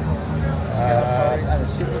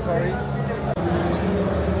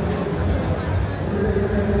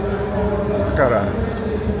 Kara.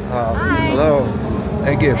 Hello.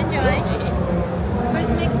 Thank you. Enjoy. Where's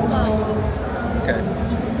mixology? Okay.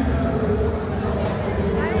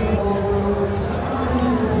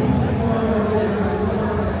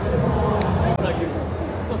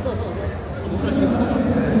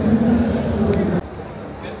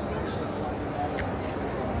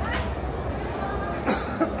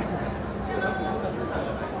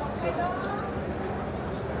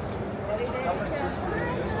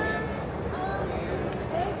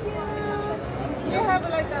 You have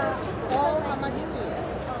like a all how much too?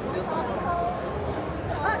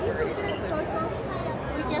 If you drink soy sauce,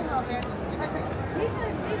 we can have it.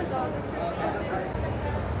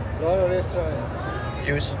 Bar and Restaurant.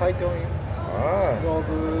 Juice. High going. Ah.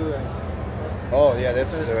 Rogu and Oh yeah,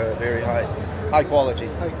 that's very high quality.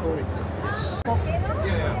 high quality.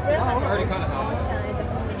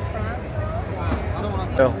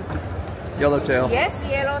 Oh, yellowtail. Yes,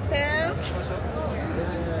 yellowtail.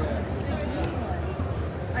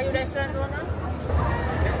 Are you restaurant owner?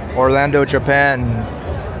 Orlando, Japan,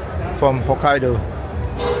 from Hokkaido.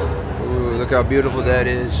 Ooh, look how beautiful that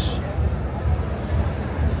is.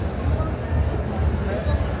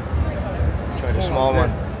 Try the small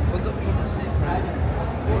one.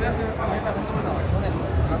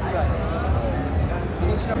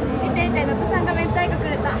 痛い痛い、能登さんが明太子く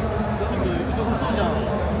れた。そうじゃん。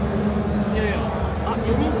いやいや。あ、4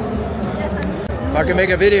人 If I can make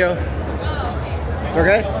a video. It's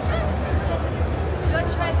okay? You want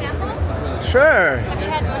to try a sample? Sure. Have you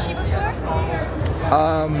had mochi before?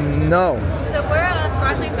 No. So we're a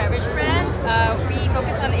sparkling beverage brand. We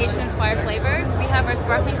focus on Asian-inspired flavors. We have our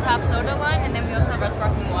sparkling craft soda line, and then we also have our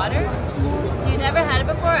sparkling waters. If you've never had it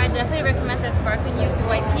before, I definitely recommend the sparkling yuzu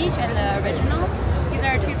white peach and the original. These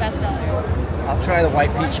are our two best sellers. I'll try the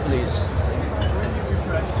white peach, please.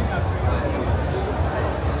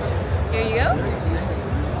 Here you go.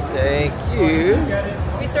 Thank you.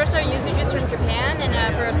 We source our yuzu juice from Japan, and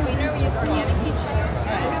for our sweetener, we use organic cane sugar.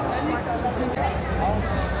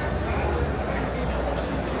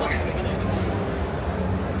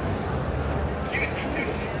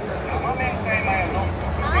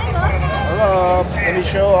 Hello. Let me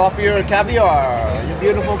show off your caviar. Your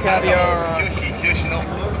beautiful caviar.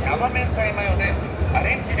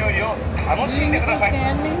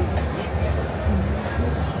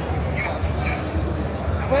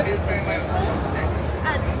 What is it?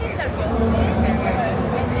 This is a roasted,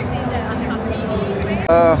 and this is a sashimi.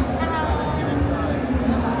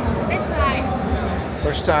 This side.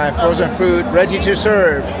 First time, frozen fruit, ready to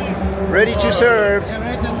serve. Ready to serve.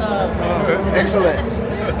 Excellent.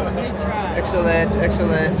 Excellent,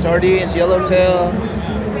 excellent. Sardines, yellowtail.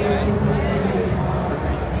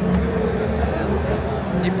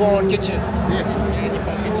 Nippon Kitchen.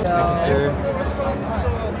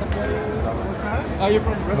 Are you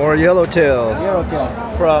from More yellowtail. Yellowtail.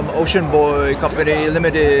 From Ocean Boy Company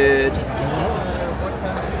Limited.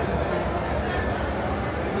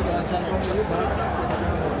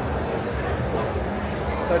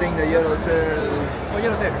 Cutting the yellowtail. Oh,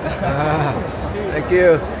 yellowtail. Thank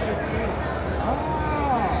you.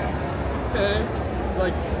 Okay. It's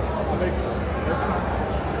like American restaurant.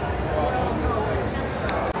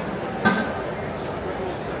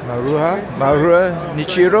 Marua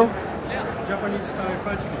Nichiro. Japanese style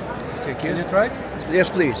fried chicken. Thank you. Can you try it? Yes,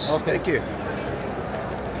 please. Okay. Thank you.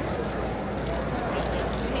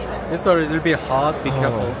 It's a little bit hot. Be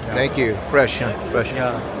careful. Thank you. Fresh, huh? Fresh.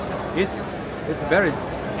 Yeah, it's very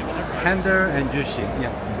tender and juicy.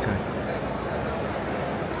 Yeah. Okay.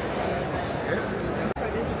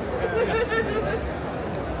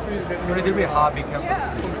 A little bit hot. Be careful.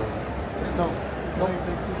 No.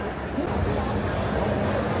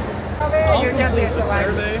 You can taste the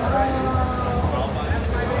survey.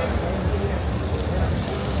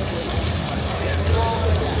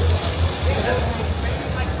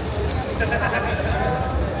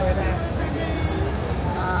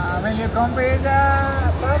 When you complete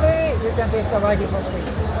the survey, you can taste the wagyu for free.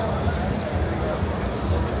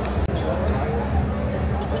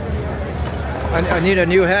 I need a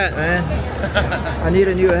new hat, man. I need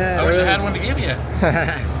a new hat. I wish I had one to give you.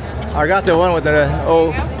 I got the one with the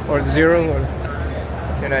O or the 0. Or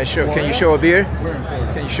can I show? Can you show a beer?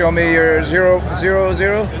 Can you show me your 000? Is it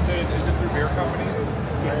through beer companies?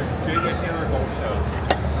 J. Taylor Gold Coast.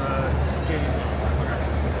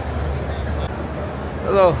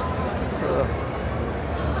 Hello. Hello.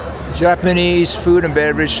 Japanese food and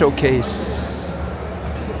beverage showcase.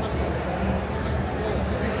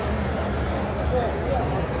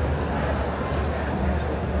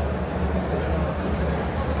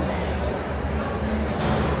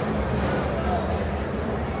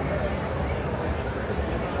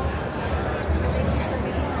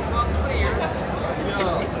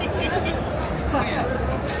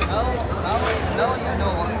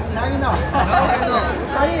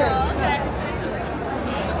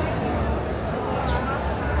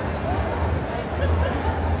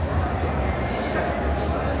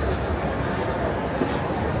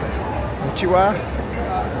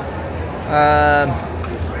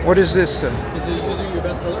 What is this? Is it usually your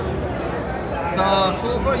best seller?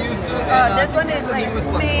 So far, usually. This one is like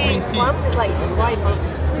plum. It's like white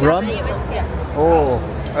rum. Yeah. Oh,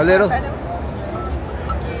 a little.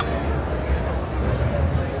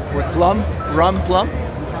 With plum, rum, plum.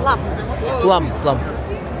 Plum. Plum.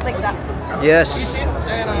 Like that. Yes.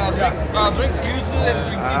 And drink usually.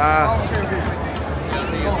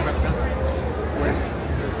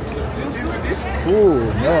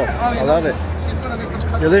 Ooh, no, I love it.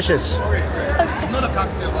 Delicious. Not a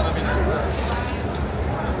cocktail, but I mean.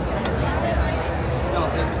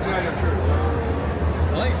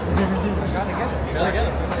 Nice. Gotta get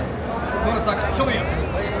it. Notice I can show you.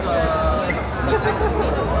 It's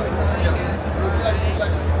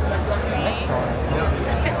next time.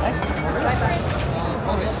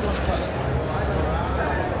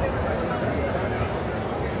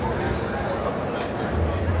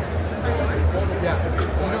 Yeah,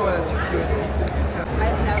 you know what? That's good.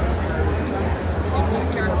 I've never drunk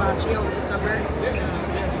Caravaggio in the summer.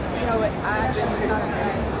 You know what? Actually, it's not okay.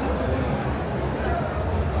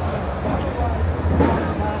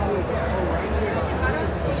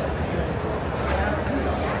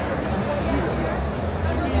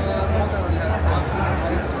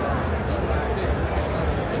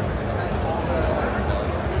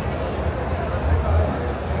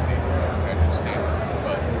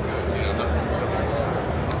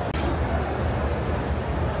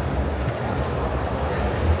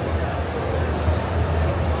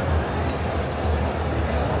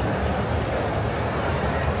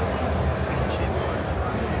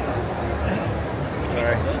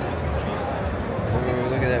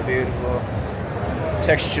 Beautiful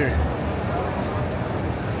texture.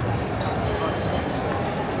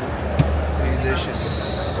 Delicious.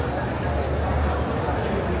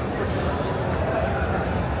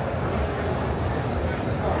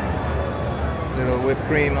 Little whipped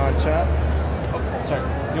cream on top. Oh, sorry.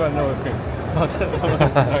 You have no whipped cream.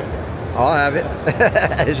 Sorry. I'll have it.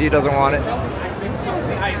 She doesn't want it.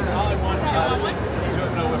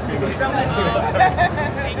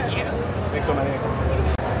 Thank you. Thanks so much.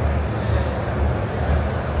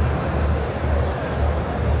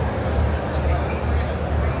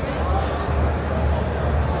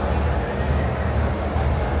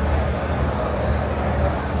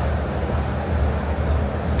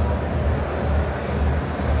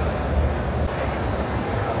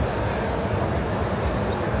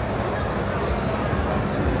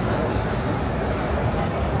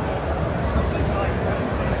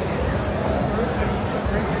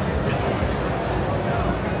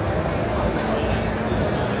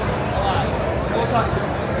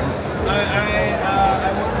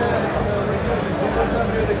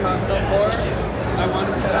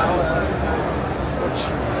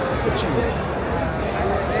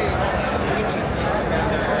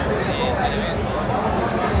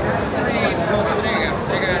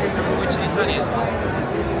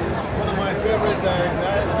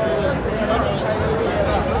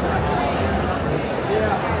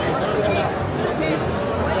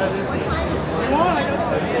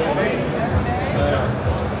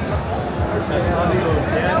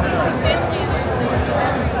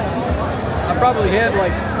 I probably had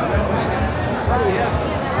like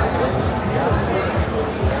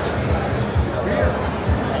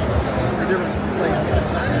different places.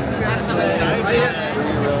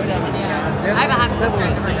 I have a half sister in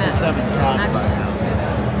the 6 or 7 shots by now.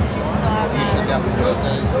 You should definitely do it.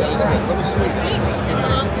 That is good. A little sweet. Peach. It's a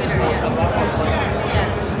little sweeter, yes.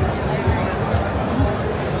 Yes.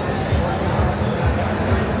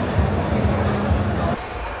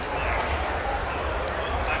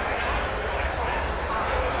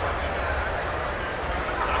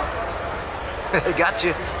 Got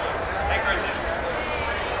you. Hey, Christian.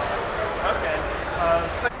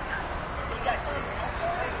 Okay.